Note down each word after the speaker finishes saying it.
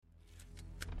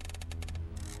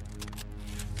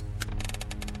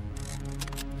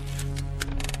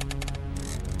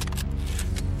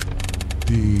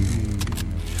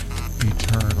the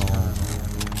eternal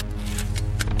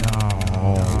now.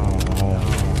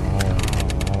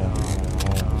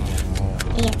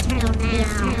 The eternal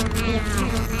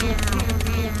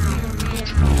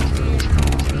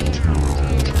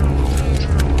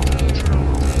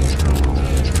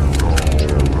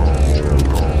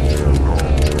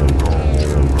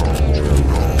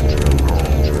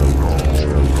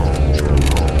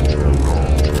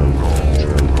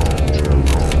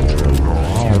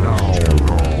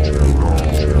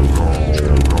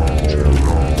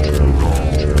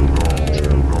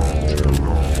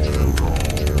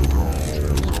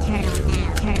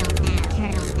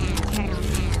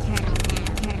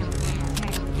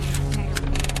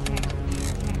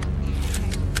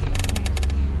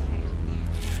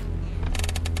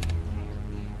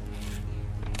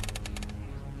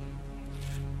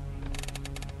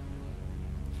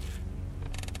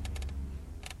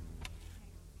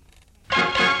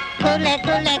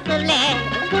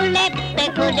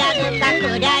くりゃるか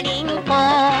くりゃりんこ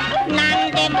な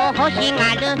んでも欲し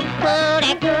がるく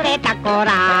れくれたこ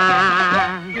ら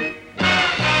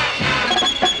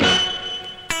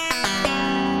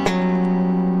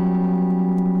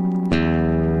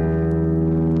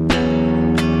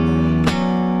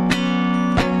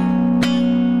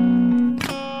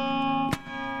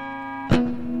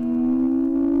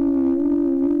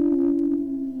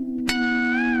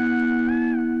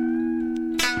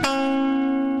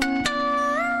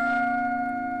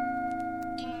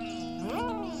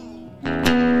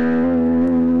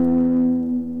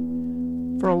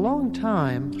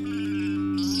Time,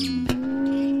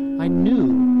 I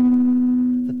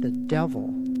knew that the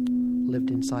devil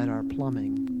lived inside our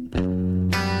plumbing.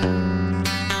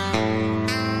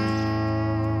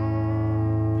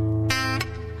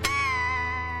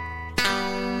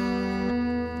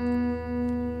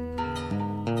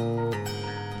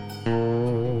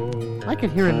 I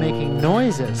could hear him making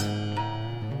noises,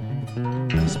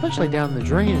 especially down the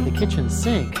drain in the kitchen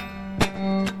sink.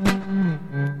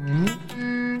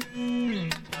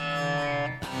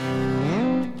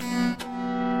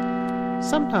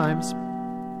 Sometimes,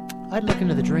 I'd look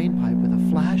into the drain pipe with a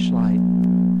flashlight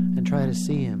and try to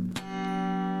see him.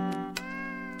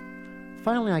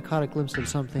 Finally, I caught a glimpse of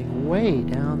something way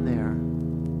down there.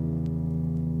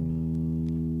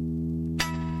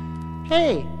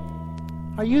 Hey,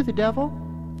 are you the devil?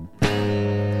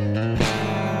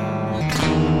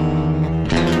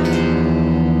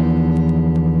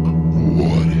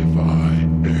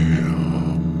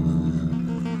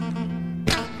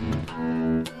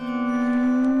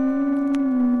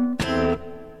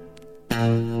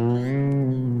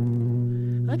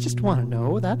 I just want to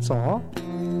know, that's all. I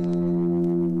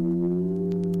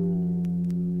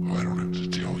don't have to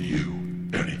tell you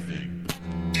anything.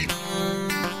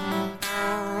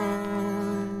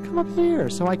 Come up here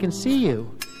so I can see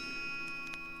you.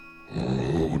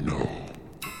 Oh, no.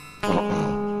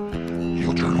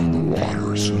 You'll turn on the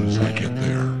water as soon as I get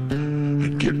there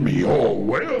and get me all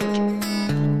wet.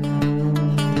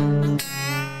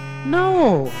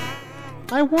 No,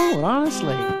 I won't,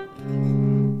 honestly.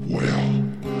 Well,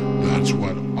 that's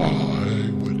what I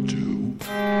would do.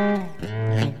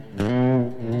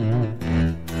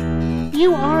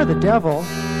 You are the devil,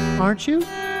 aren't you?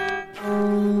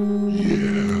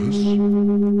 Yes.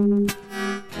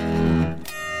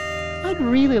 I'd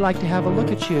really like to have a look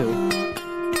at you.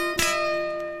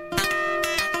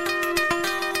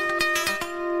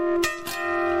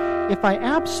 If I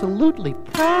absolutely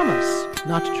promise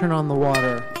not to turn on the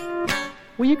water,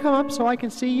 will you come up so I can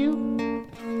see you?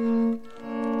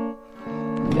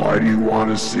 Why do you want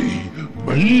to see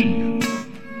me?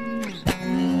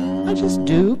 I just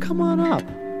do. Come on up.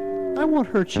 I won't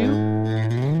hurt you.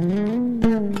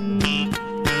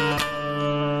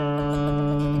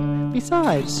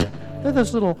 Besides, there are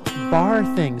those little bar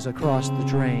things across the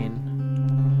drain.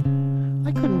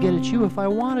 I couldn't get at you if I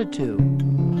wanted to.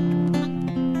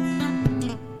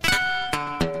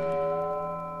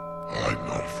 I'm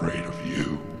not afraid of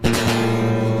you.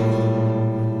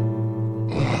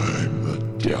 I'm the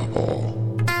devil.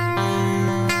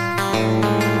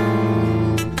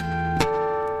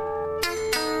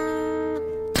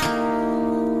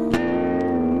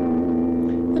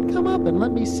 Then come up and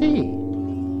let me see.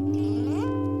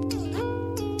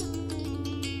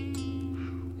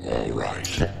 All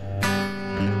right.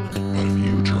 But if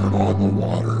you turn on the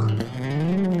water,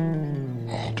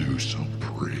 I'll do some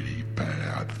pretty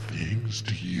bad things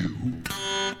to you.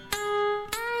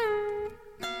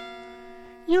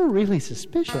 You're really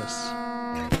suspicious.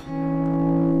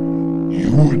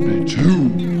 You would be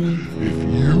too if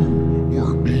you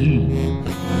were me.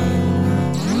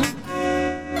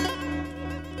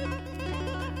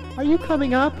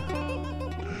 coming up?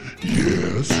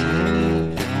 Yes.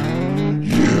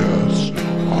 Yes,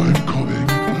 I'm coming.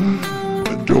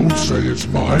 And don't say it's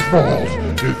my fault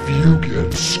if you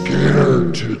get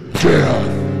scared to death.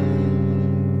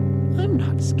 I'm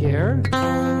not scared.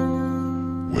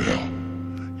 Well,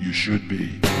 you should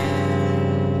be.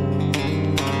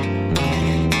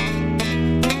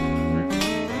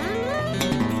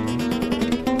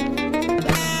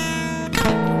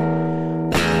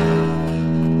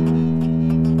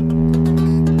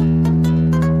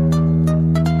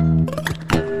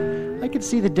 I could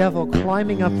see the devil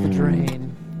climbing up the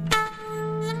drain.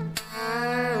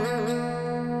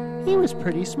 He was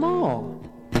pretty small.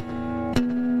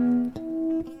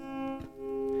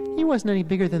 He wasn't any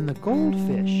bigger than the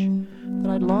goldfish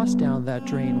that I'd lost down that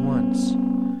drain once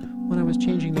when I was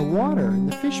changing the water in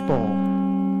the fishbowl.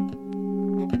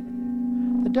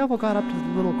 The devil got up to the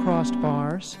little crossed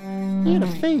bars. He had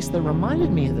a face that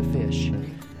reminded me of the fish,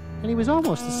 and he was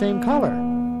almost the same color.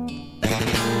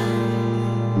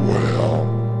 Well,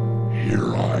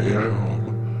 here I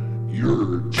am.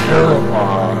 You're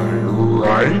terrified,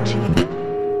 right?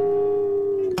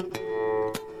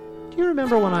 Do you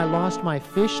remember when I lost my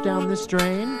fish down this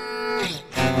drain?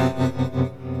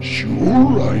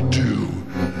 Sure I do.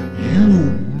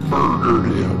 You murdered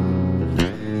him.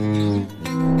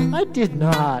 I did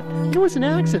not. It was an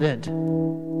accident.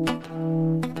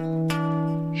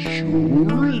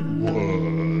 Sure it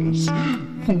was.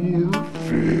 Poor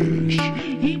fish.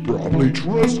 He probably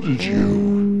trusted you.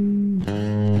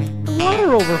 The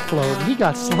water overflowed and he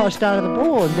got sloshed out of the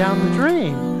bowl and down the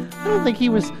drain. I don't think he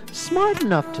was smart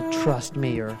enough to trust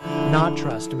me or not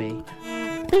trust me.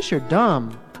 Fish are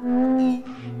dumb.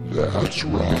 That's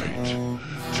right.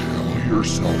 Tell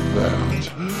yourself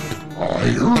that. I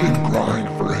heard him crying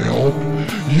for help.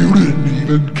 You didn't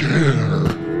even care.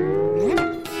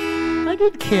 I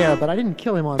did care, but I didn't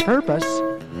kill him on purpose.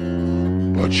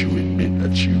 But you admit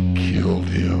that you killed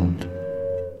him.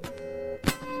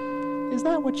 Is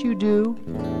that what you do?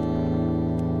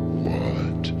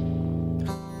 What?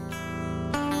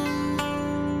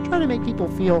 Try to make people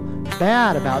feel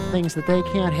bad about things that they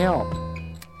can't help.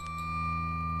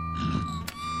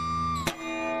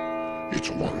 It's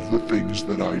one of the things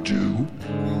that I do.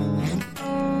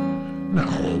 Now,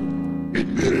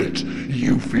 admit it,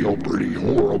 you feel pretty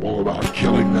horrible about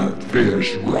killing that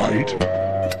fish, right?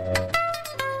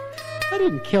 I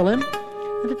didn't kill him.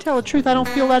 And to tell the truth, I don't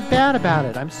feel that bad about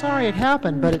it. I'm sorry it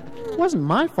happened, but it wasn't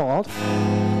my fault.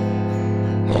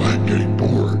 I'm getting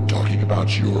bored talking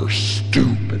about your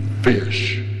stupid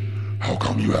fish. How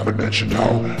come you haven't mentioned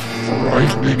how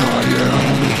frightening I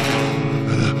am?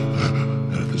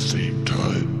 And at the same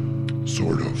time,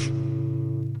 sort of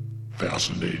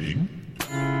fascinating.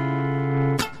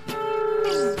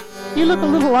 You look a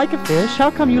little like a fish. How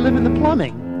come you live in the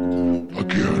plumbing?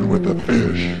 Again with the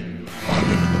fish. I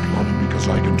live in the plumbing because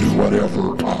I can do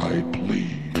whatever I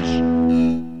please.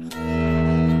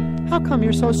 How come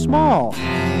you're so small?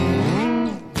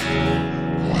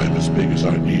 I'm as big as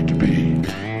I need to be.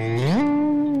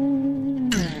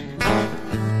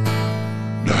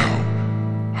 Now,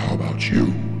 how about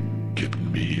you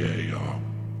giving me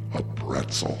a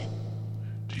pretzel?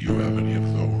 Do you have any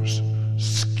of those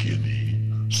skinny,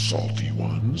 salty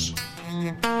ones?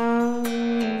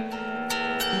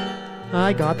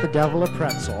 I got the devil a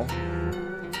pretzel.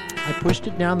 I pushed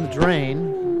it down the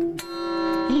drain.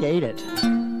 He ate it.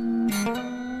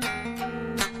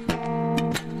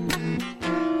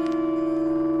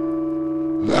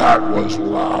 That was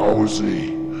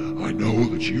lousy. I know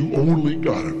that you only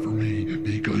got it for me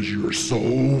because you're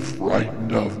so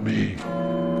frightened of me.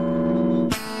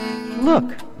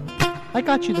 Look, I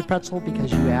got you the pretzel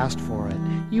because you asked for it.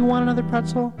 You want another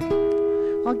pretzel?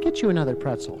 I'll get you another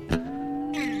pretzel.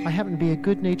 I happen to be a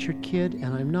good-natured kid,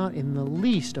 and I'm not in the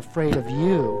least afraid of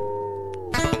you.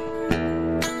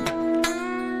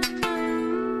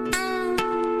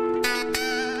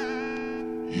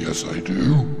 Yes, I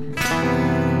do.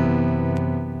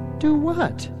 Do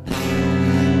what?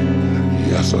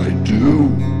 Yes, I do.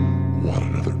 Want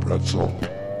another pretzel?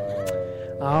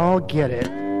 I'll get it.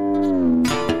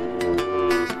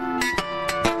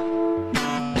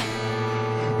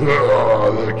 Ah,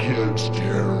 the kid's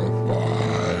terrified.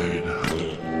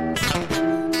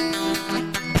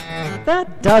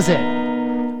 That does it.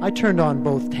 I turned on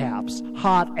both taps,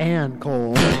 hot and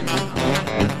cold.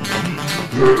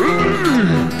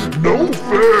 No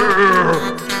fair!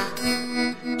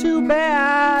 Too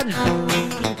bad.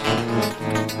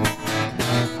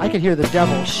 I could hear the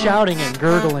devil shouting and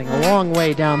gurgling a long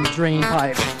way down the drain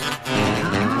pipe.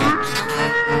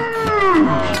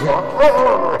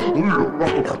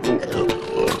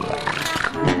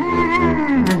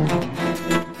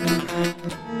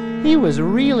 He was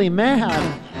really mad.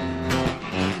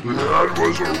 That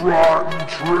was a rotten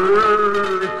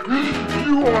trick.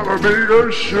 You ought to be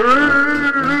ashamed.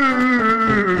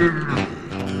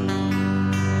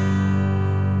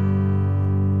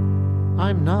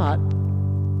 I'm not.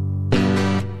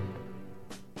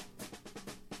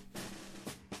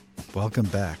 Welcome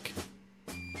back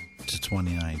to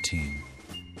 2019.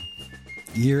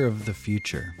 Year of the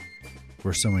future,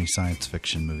 where so many science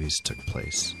fiction movies took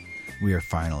place. We are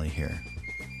finally here.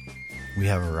 We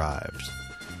have arrived.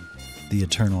 The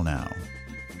eternal now.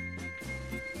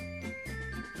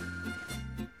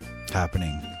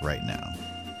 Happening right now.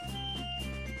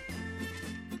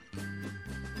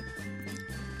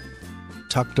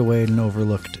 Tucked away in an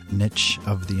overlooked niche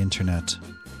of the internet,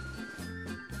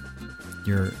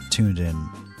 you're tuned in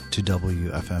to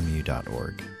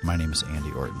WFMU.org. My name is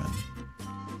Andy Ortman.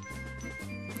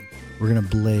 We're going to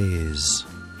blaze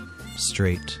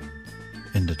straight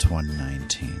into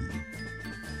 2019.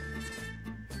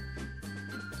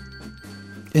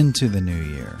 Into the new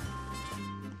year.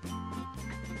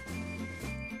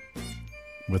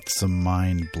 With some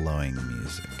mind-blowing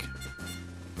music.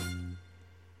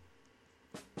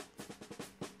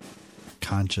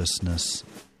 Consciousness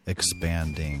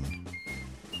expanding.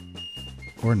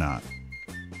 Or not.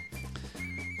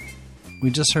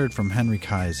 We just heard from Henry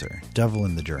Kaiser, Devil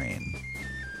in the Drain.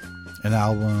 An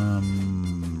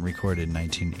album recorded in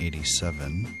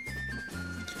 1987,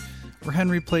 where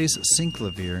Henry plays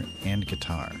synclavier and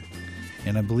guitar,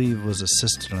 and I believe was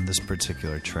assisted on this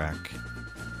particular track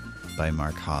by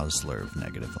Mark Hosler of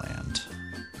Negativland.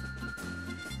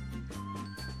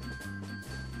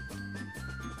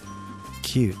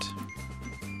 Cute,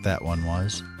 that one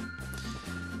was.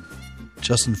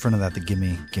 Just in front of that, the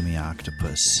Gimme Gimme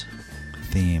Octopus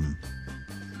theme.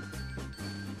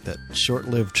 That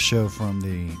short-lived show from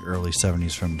the early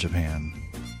 70s from Japan,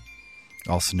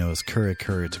 also known as Kure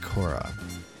Kure Takora.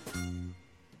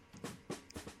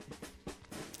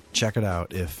 Check it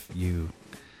out if you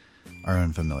are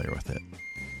unfamiliar with it.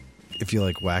 If you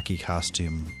like wacky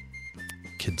costume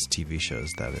kids' TV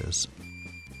shows, that is.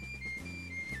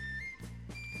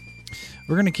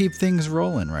 We're going to keep things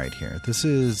rolling right here. This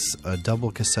is a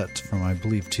double cassette from, I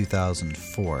believe,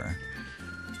 2004.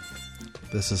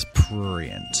 This is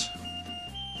Prurient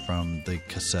from the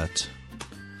cassette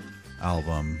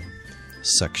album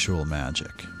Sexual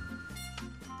Magic.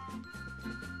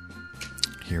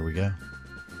 Here we go.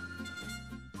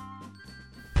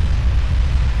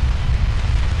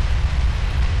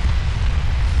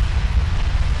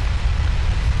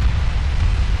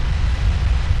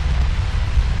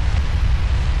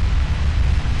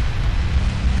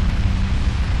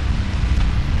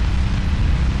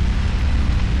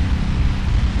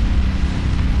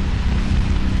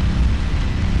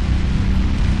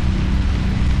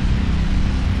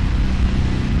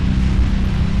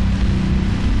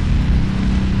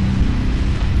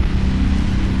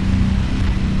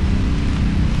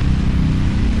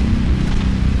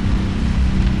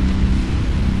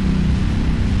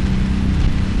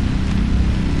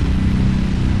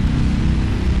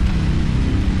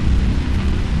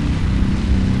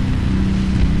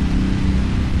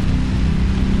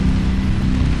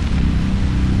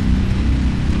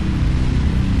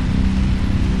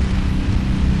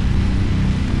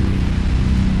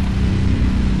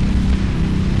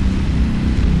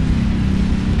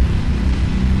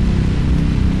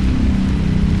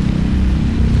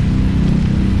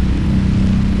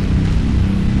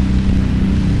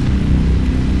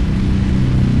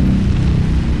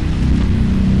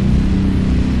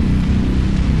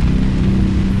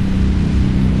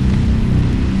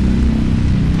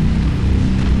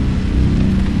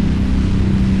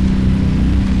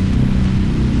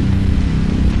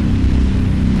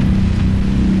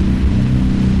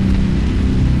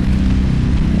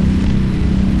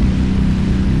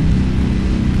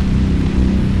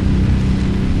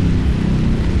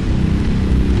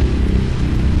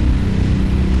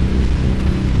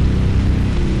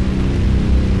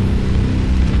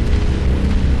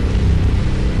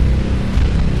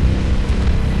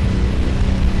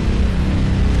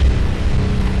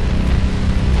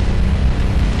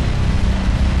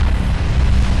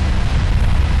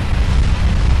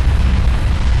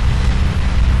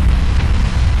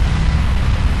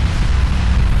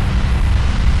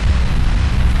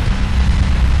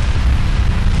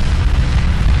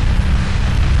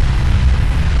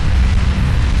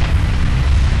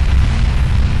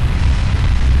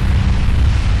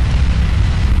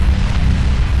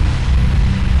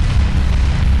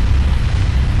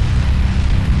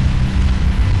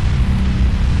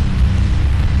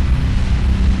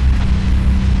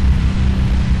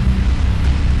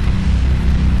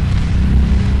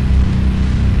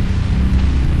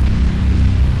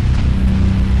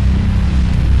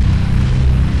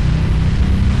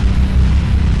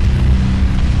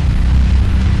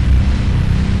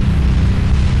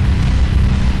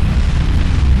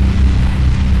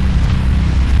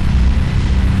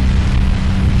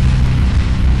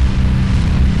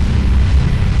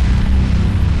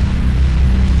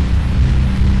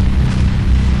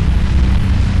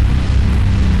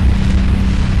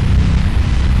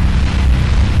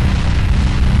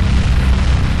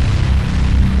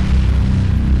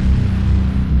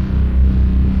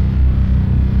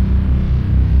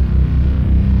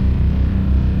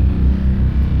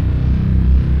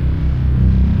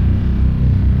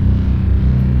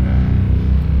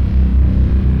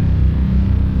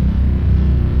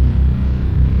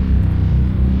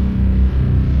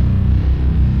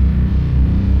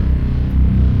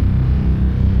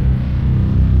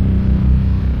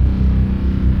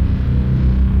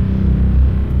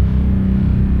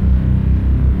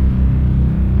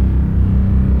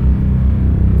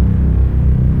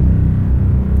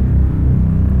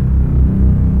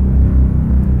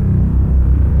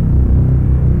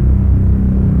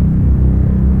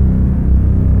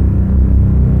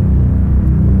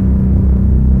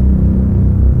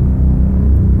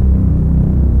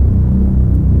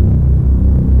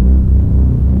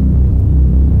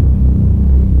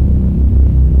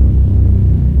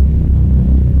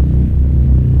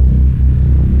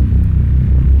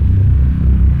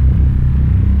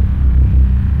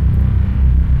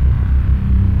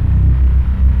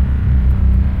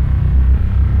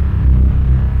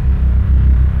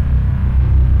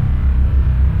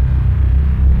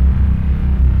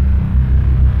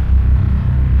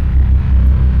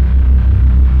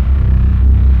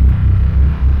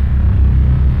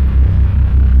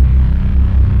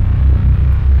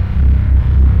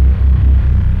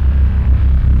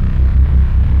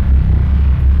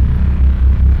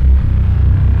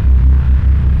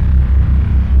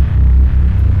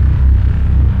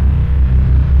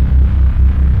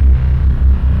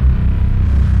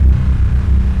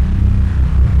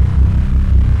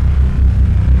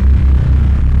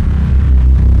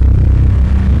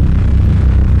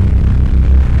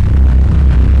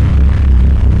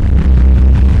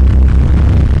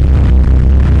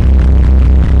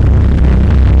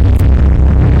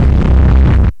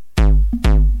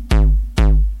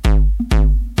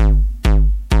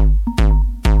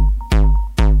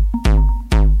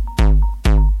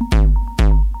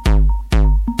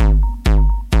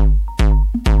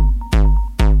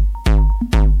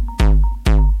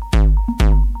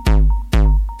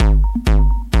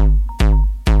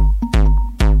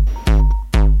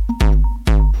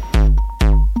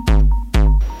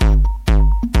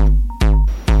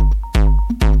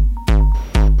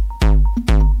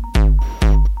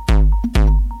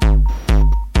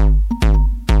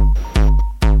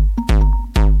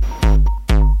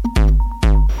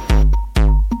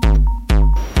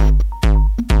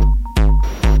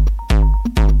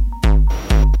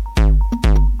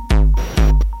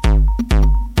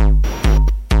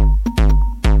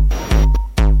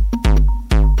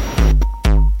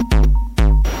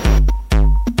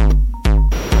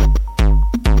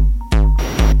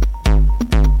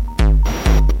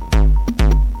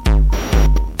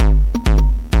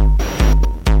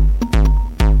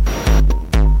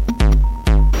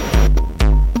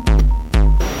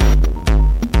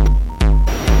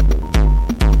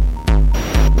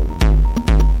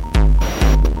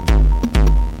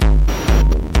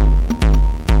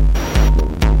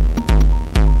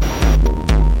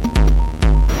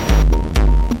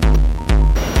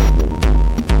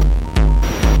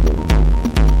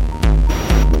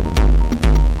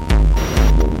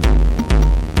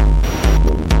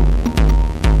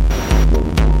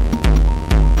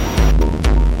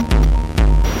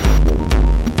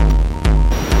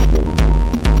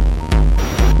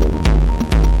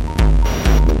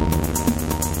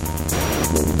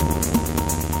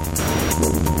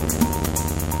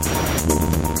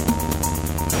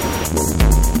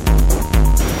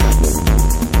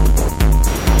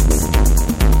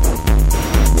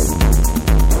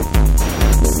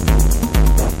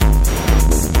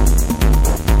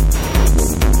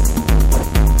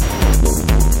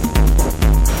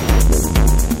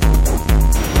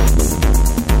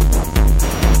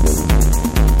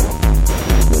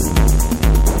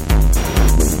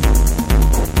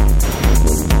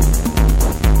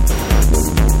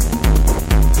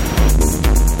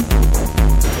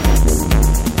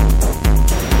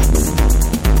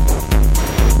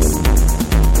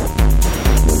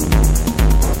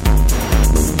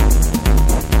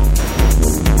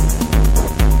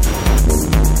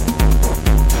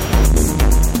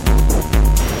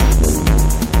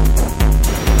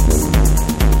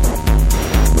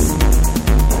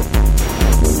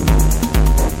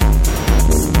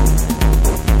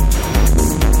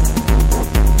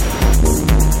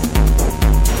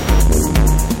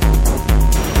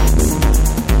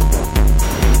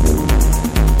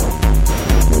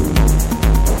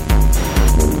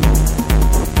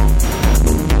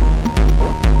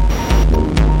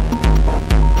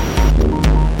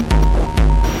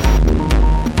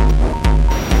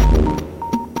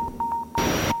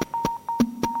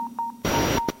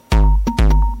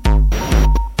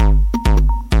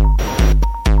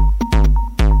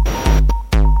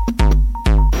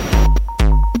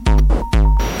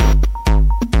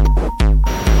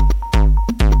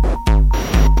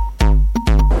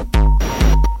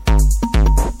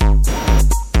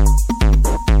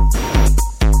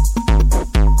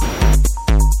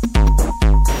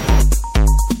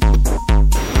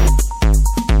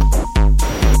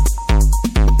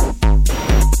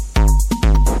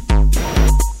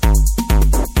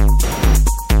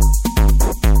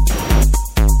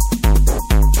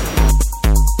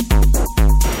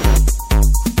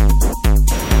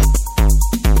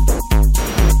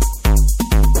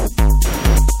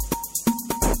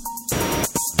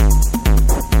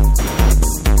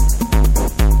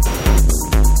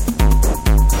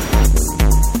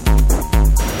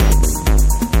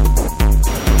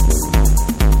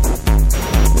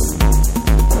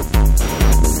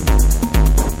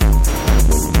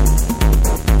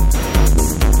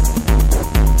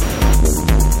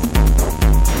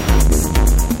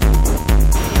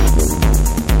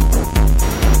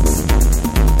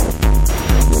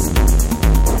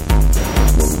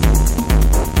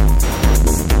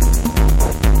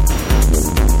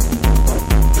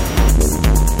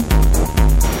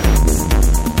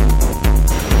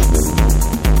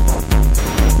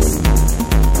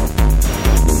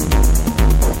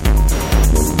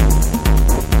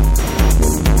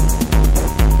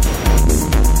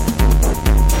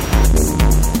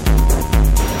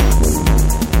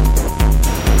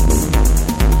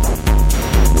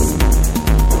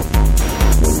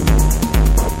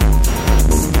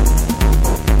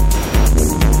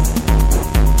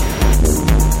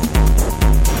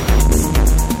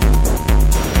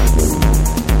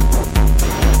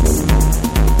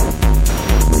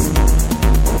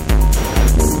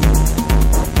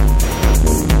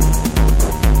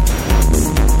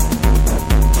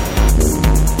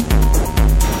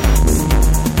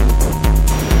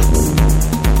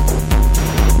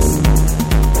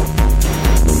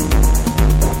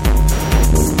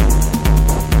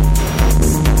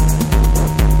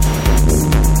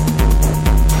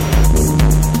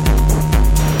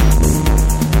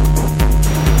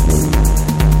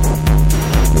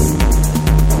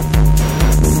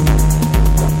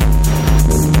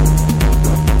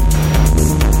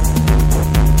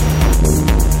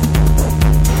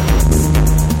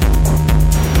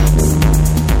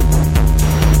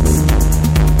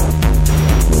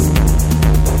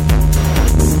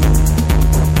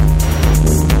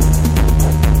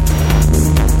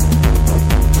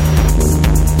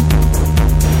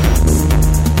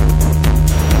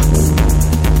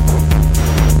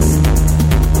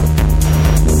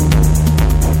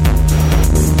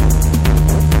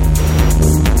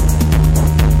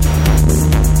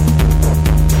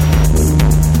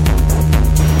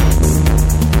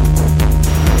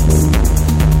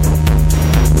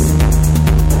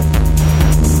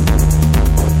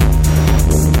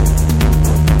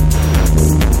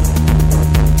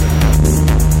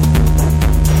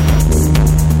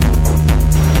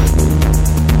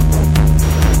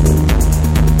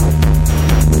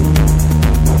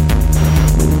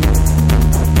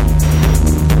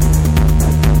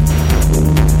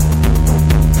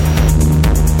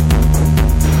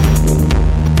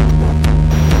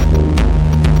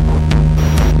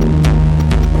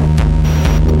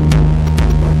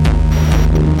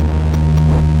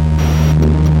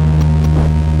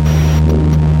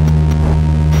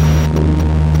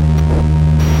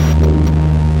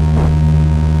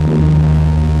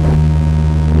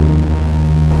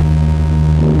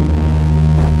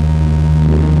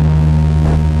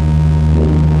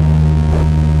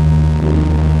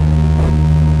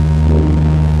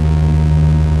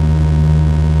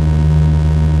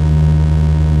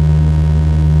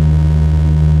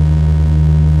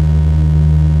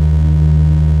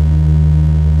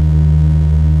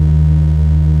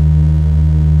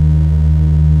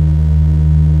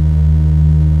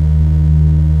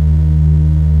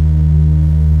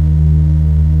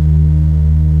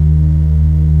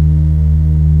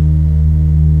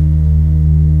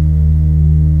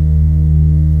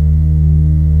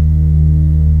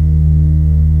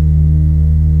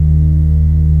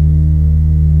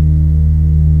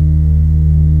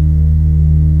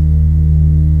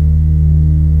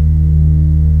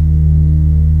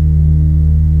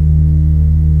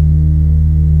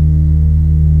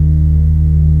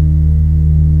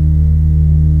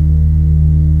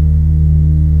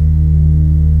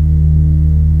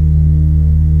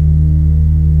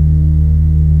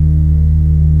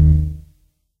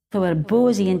 were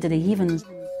bosy into the heavens.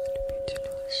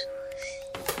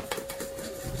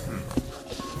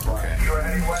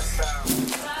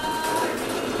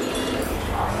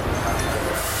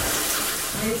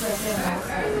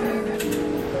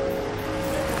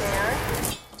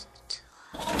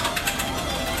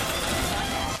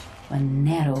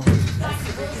 Narrow.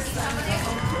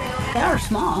 They are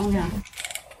small, yeah.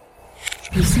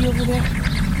 You see over there?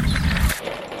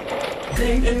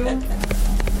 Thank you.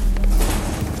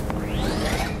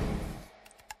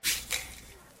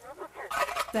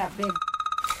 That big.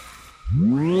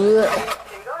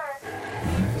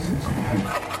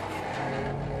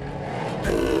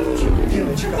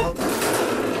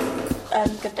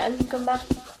 Kerjaan kembang.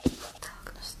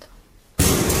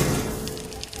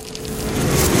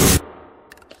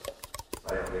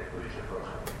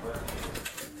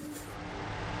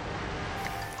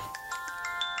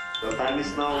 The time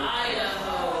is now.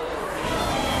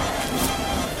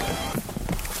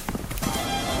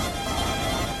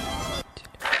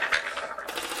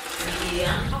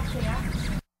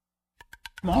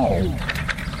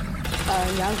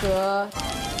 Young girl.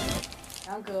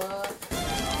 Young girl.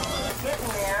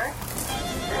 Getting there.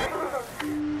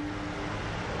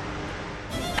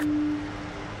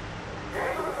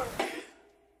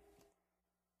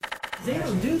 They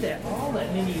don't do that all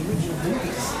that many original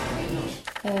movies.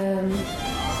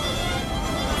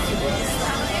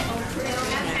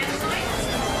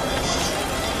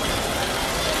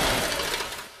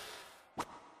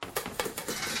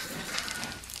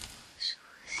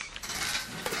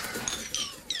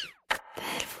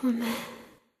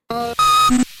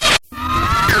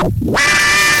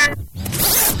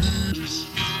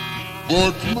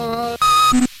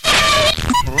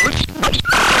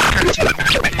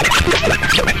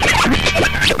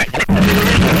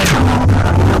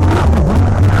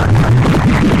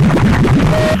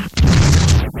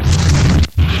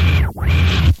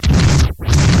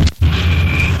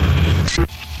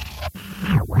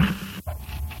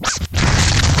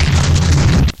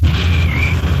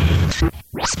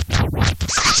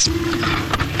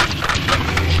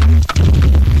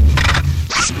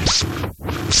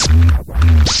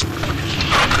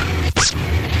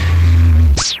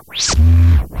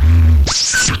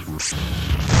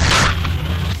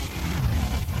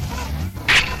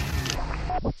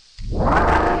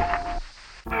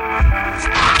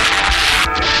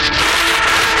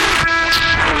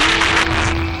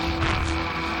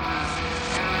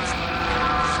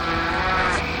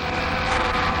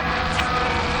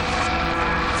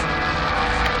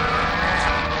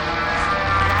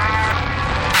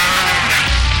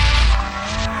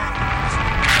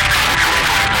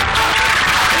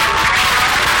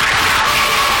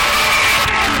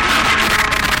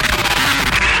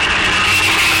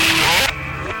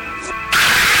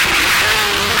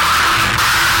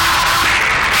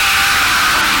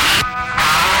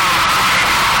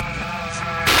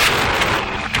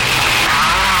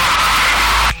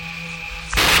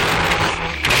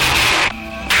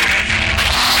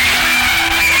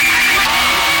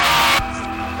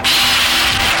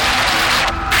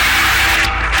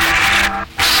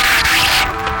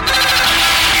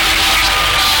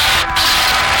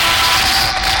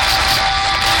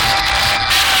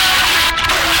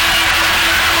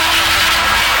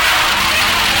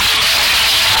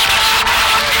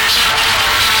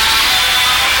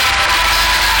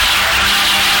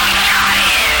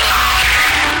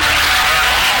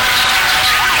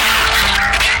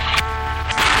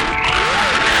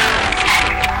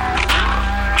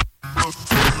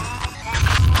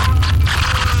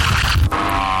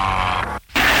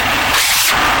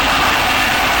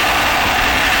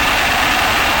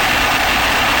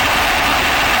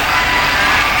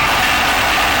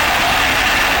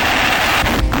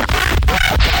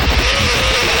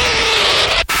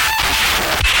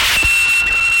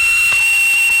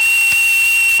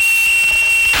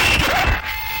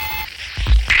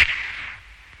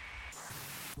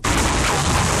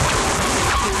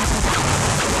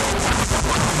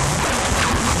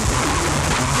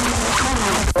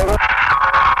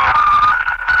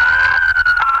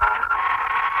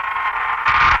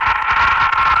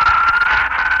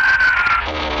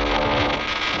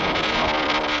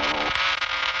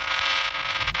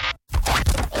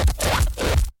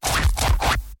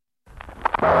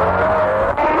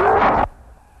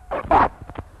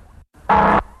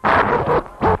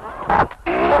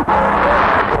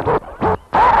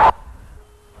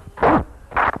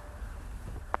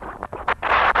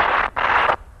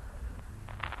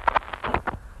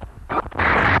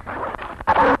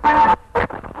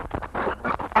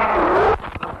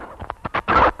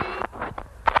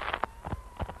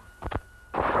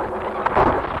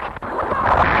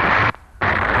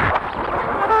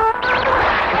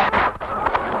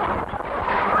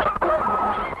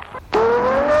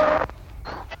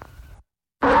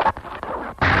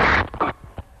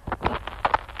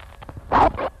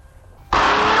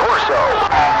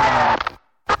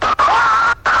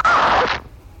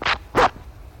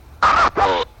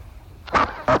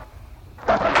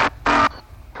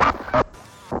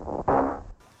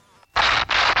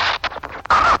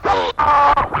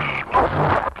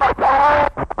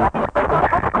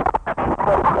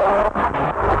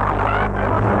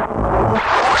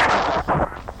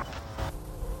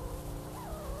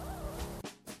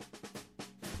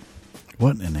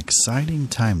 What an exciting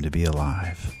time to be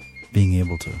alive, being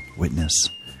able to witness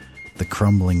the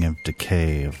crumbling of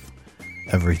decay of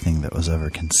everything that was ever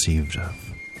conceived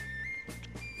of.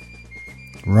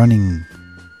 Running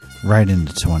right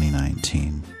into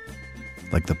 2019,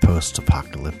 like the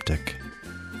post-apocalyptic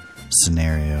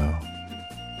scenario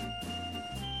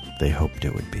they hoped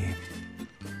it would be.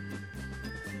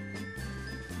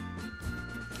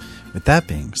 With that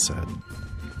being said,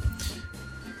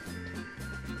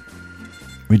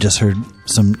 we just heard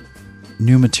some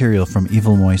new material from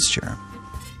Evil Moisture.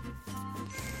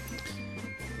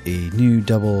 A new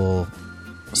double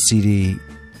CD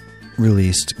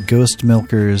released, Ghost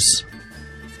Milkers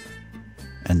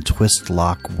and Twist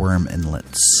Lock Worm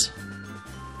Inlets.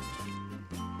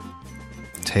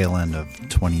 Tail end of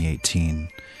 2018,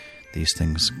 these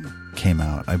things came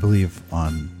out, I believe,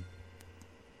 on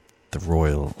the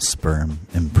Royal Sperm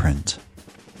imprint.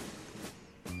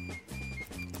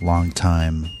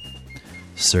 Long-time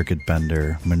circuit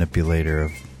bender, manipulator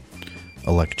of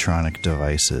electronic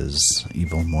devices,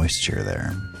 Evil Moisture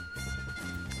there.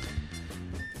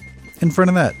 In front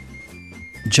of that,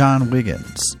 John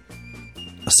Wiggins,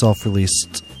 a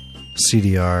self-released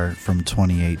CDR from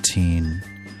 2018.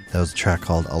 That was a track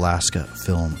called Alaska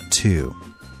Film 2.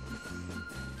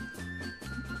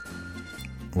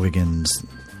 Wiggins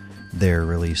there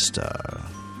released a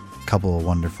couple of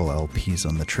wonderful LPs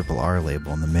on the Triple R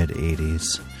label in the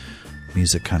mid-80s.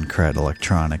 Music Concrete,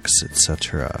 Electronics,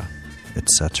 etc.,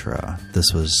 etc.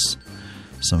 This was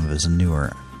some of his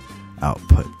newer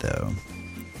output, though.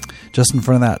 Just in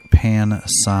front of that,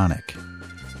 Pan-Sonic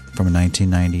from a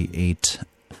 1998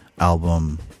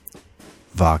 album,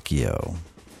 Vacchio.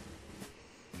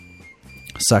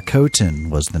 Sakotin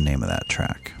was the name of that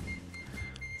track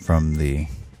from the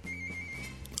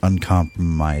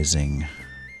uncompromising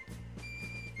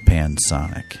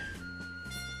Pan-Sonic.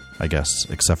 I guess,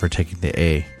 except for taking the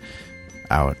A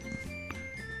out,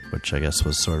 which I guess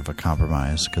was sort of a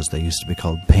compromise because they used to be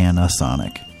called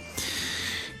Panasonic.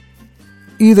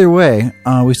 Either way,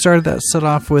 we started that set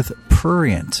off with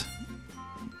Prurient.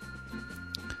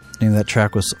 The name of that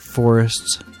track was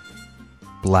Forest,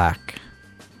 Black,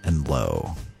 and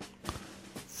Low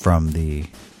from the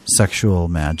Sexual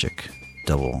Magic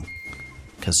double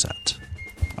cassette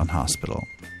on Hospital.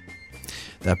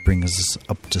 That brings us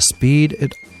up to speed.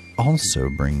 It also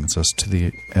brings us to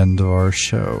the end of our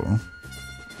show.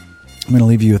 I'm going to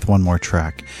leave you with one more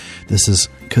track. This is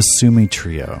Kasumi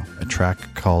Trio, a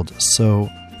track called So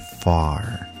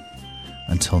Far.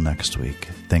 Until next week,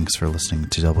 thanks for listening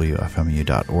to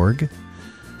WFMU.org.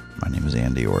 My name is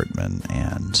Andy Ortman,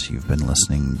 and you've been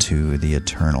listening to The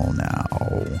Eternal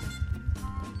Now.